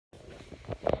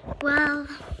Well,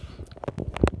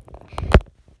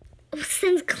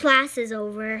 since class is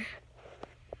over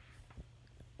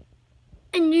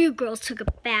and you girls took a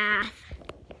bath,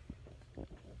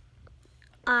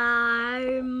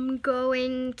 I'm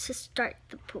going to start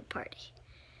the pool party.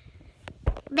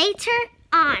 Later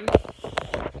on.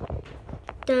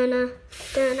 Dun-na,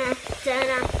 dun-na,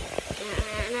 dun-na,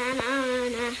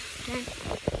 dun-na-na-na-na.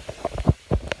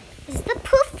 Is the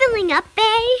pool filling up,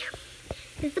 bae?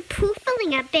 Is the pool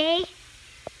filling up, bae?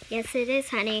 Yes, it is,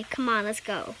 honey. Come on, let's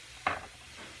go.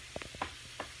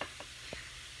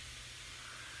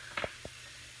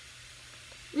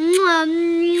 Mwah,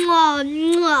 mwah,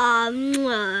 mwah,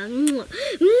 mwah, mwah.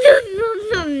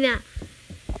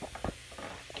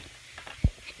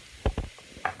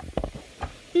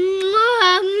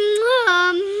 Mwah,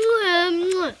 mwah,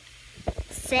 mwah.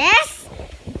 Sis?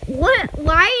 What?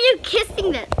 Why are you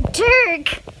kissing the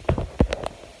Dirk?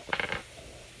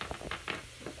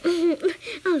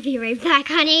 I'll be right back,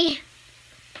 honey.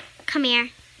 Come here.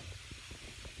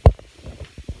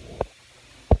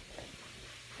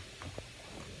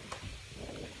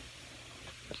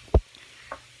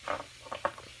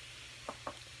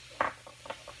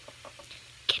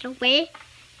 Get away.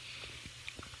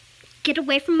 Get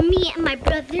away from me and my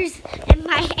brothers and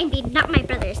not my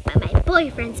brothers, but my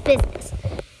boyfriend's business.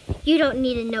 You don't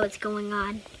need to know what's going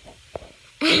on.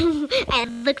 I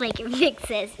look like your big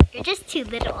sis. You're just too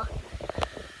little.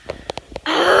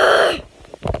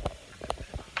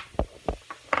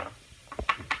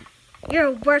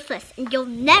 You're worthless and you'll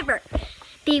never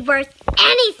be worth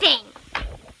anything.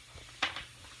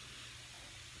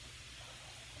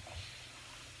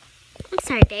 I'm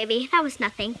sorry, baby. That was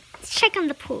nothing. Let's check on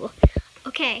the pool.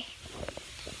 Okay.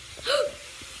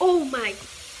 Oh my.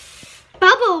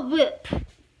 Bubble whip.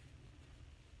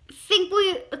 I think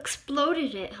we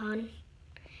exploded it, hon.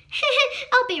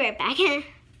 I'll be right back.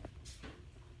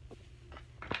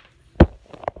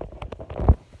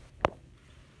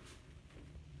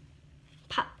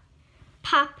 Pop,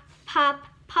 pop, pop,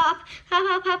 pop,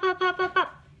 pop, pop, pop, pop, pop, pop, pop.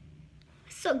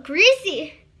 So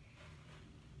greasy.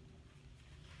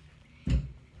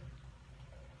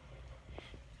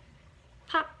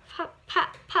 Pop, pop,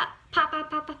 pop, pop, pop, pop,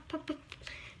 pop, pop, pop,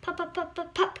 pop, pop, pop,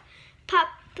 pop, pop, pop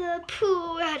the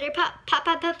pool water, pop, pop,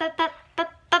 pop, pop, pop, pop, pop,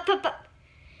 pop, pop, pop.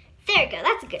 There you go.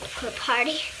 That's a good pool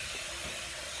party.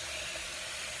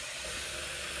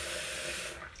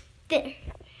 There.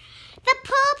 The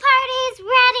pool party is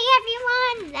ready,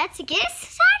 everyone. Let's get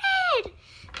started.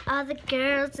 All the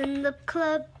girls in the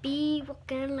club be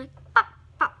walking like pop,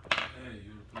 pop. Hey,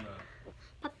 you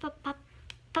pop, pop, pop,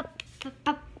 pop, pop,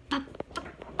 pop, pop,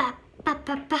 pop, pop,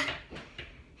 pop, pop.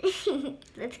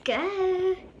 Let's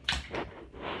go.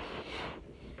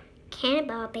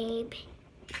 Cannonball, babe.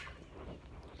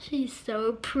 She's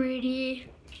so pretty.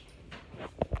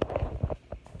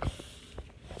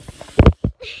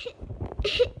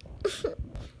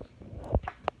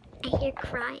 I hear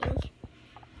crying.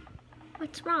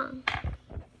 What's wrong?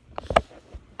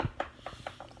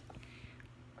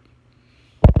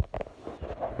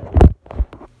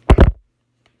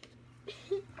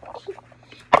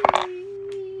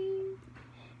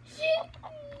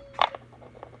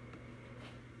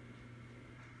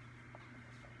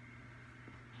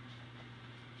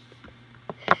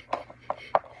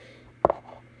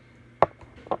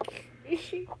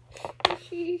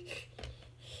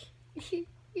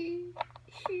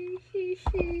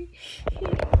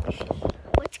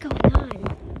 What's going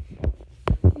on?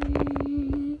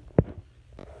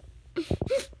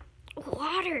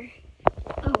 Water.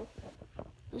 Oh,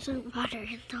 those aren't water,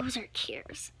 those are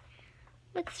tears.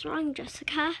 What's wrong,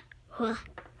 Jessica? Why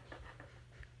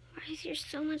is there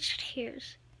so much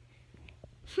tears?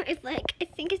 My leg, I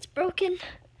think it's broken.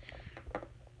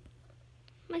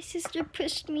 My sister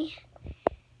pushed me.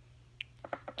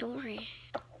 Don't worry,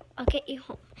 I'll get you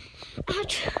home.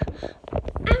 Ouch!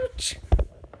 Ouch!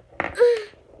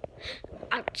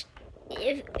 Ouch!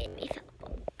 It made me feel.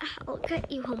 I'll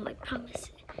get you home, I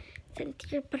promise.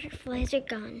 Since your butterflies are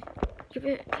gone,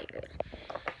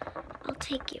 I'll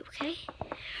take you, okay?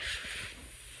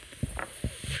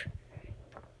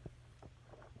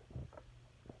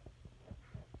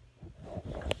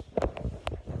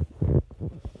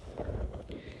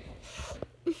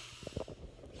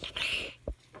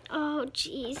 Oh,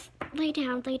 jeez. Lay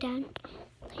down, lay down.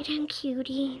 Lay down,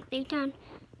 cutie. Lay down.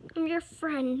 I'm your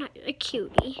friend, not a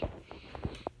cutie.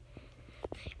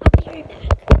 I'll be right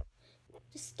back.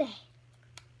 Just stay.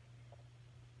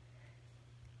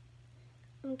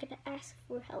 I'm gonna ask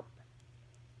for help.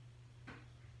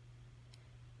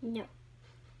 No.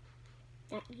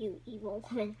 Not you, evil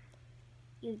woman.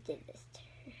 You did this to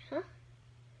her, huh?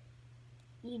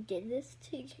 You did this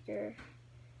to your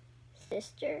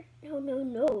sister? No, no,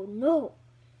 no, no.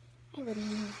 I wouldn't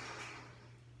know.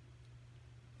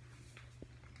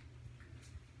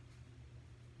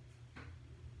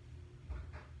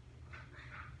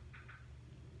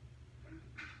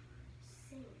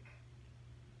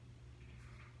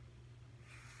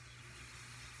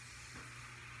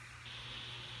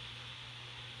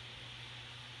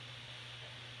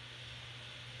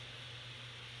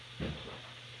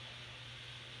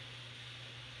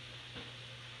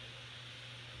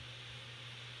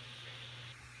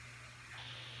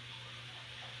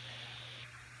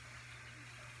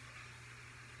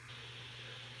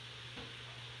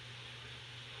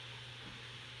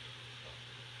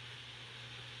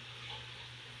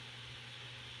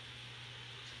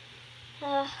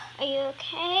 Are you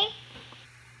okay?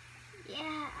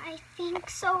 Yeah, I think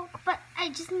so, but I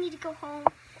just need to go home.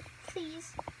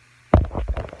 Please.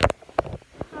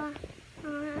 I'll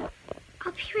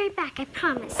be right back, I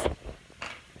promise.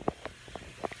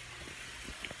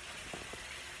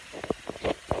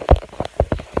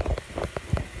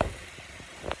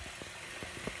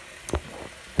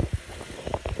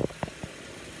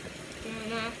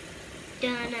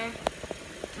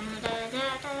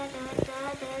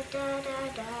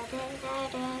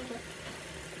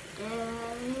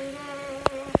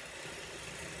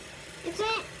 It's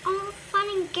all fun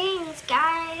and games,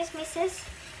 guys.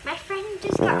 My friend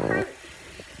just got hurt.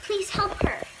 Please help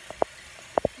her.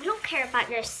 We don't care about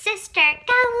your sister.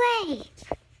 Go away.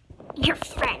 Your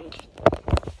friend.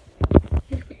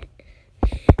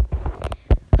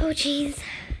 Oh, jeez.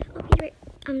 I'll be right.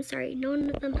 I'm sorry.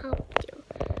 None of them helped you.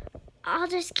 I'll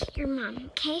just get your mom,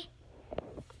 okay?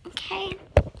 Okay?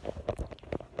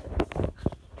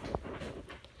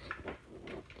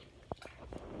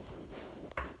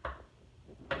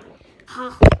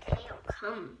 Oh, okay, I'll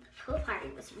come. The pool party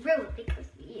was ruined because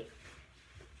of you.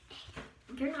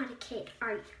 You're not a kid,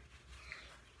 are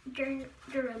you?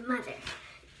 You're a mother.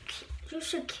 You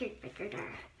should care about your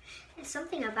daughter. And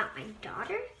something about my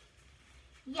daughter?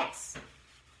 Yes.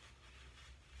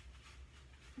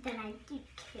 Then I do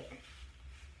care.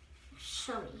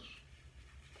 Show me.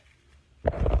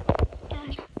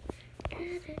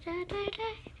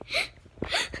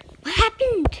 What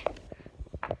happened?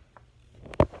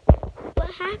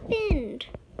 What happened?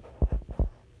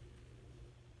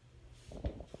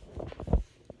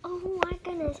 Oh my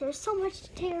goodness, there's so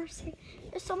much tears here.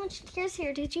 There's so much tears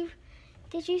here. Did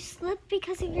you slip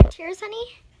because of your tears,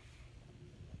 honey?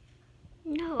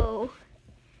 No.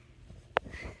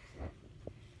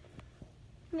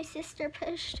 My sister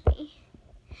pushed me.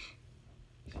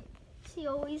 She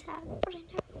always has, but I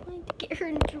never wanted to get her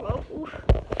in trouble.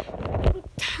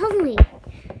 Tell me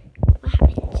what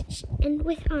happened. And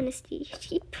with honesty,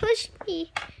 she pushed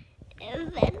me.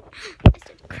 And then I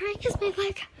started crying because my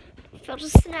leg felt a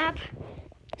snap.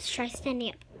 Just try standing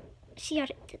up. She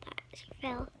already did that. She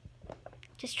fell.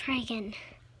 Just try again.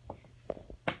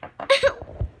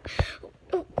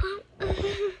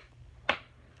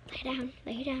 Lay down,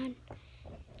 lay down.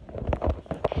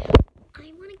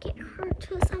 I want to get her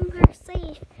to somewhere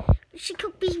safe. She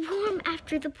could be warm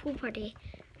after the pool party.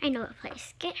 I know a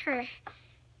place. Get her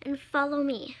and follow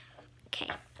me. Okay.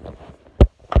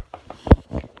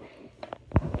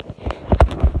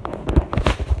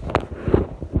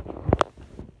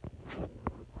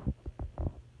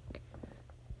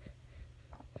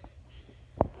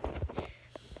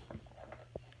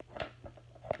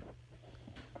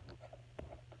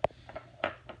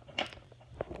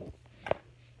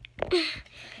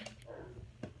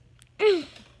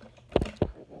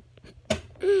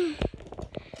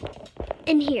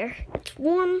 In here. It's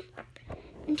warm.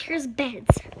 And here's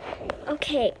beds.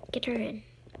 Okay, get her in.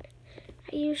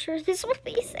 Are you sure this will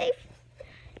be safe?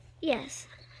 Yes.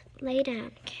 Lay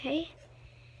down, okay?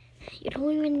 You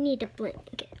don't even need a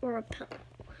blanket or a pillow.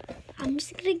 I'm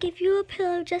just gonna give you a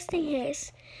pillow just in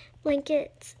case.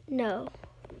 Blankets, no.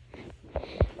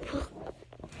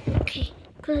 Okay,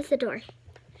 close the door.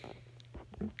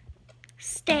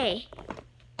 Stay.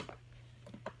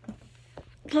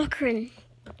 Lock her in.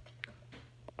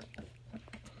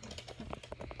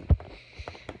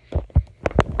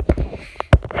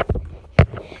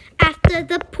 After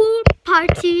the pool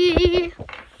party.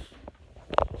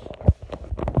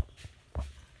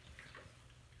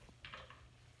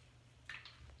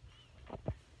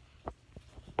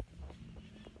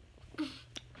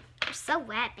 You're so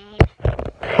wet, babe. Let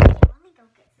me go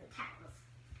get some towels.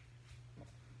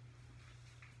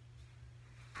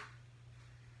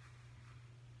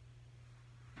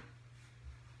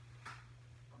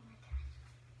 Oh my gosh.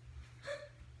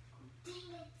 Dang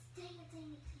it, dang it,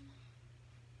 dang it, dang it.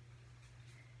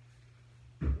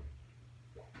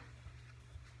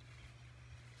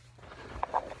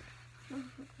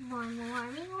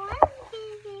 warming.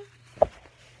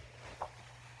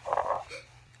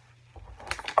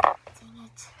 Dang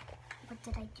it. What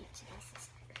did I do to my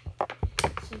sister?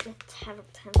 She just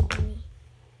tattled me.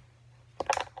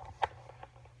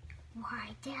 Why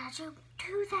did I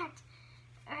do that?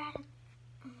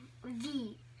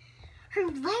 Her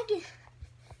leg.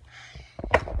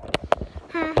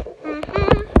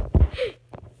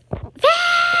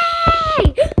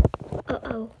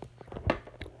 Uh-oh.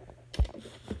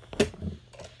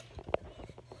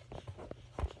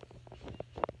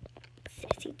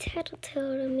 Sissy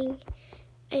tattletale on me.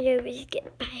 I always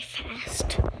get by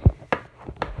fast.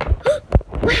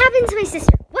 What happened to my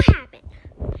sister? What happened?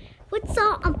 What's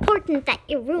so important that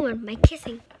you ruined my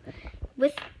kissing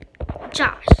with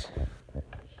Josh?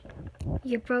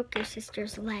 You broke your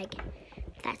sister's leg.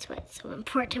 That's what's so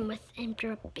important with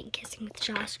interrupting kissing with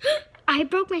Josh. I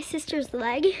broke my sister's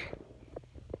leg?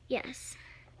 Yes.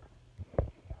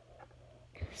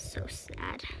 So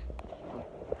sad.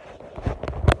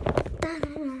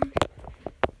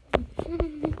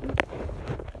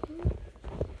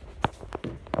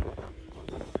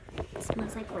 It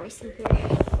smells like rice in here.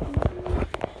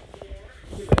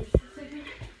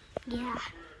 Yeah.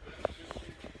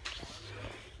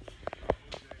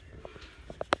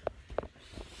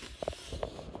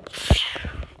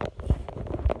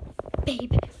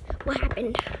 Babe, what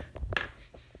happened?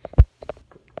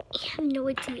 I have no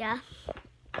idea.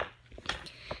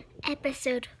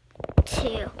 Episode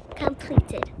 2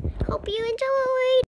 completed. Hope you enjoyed.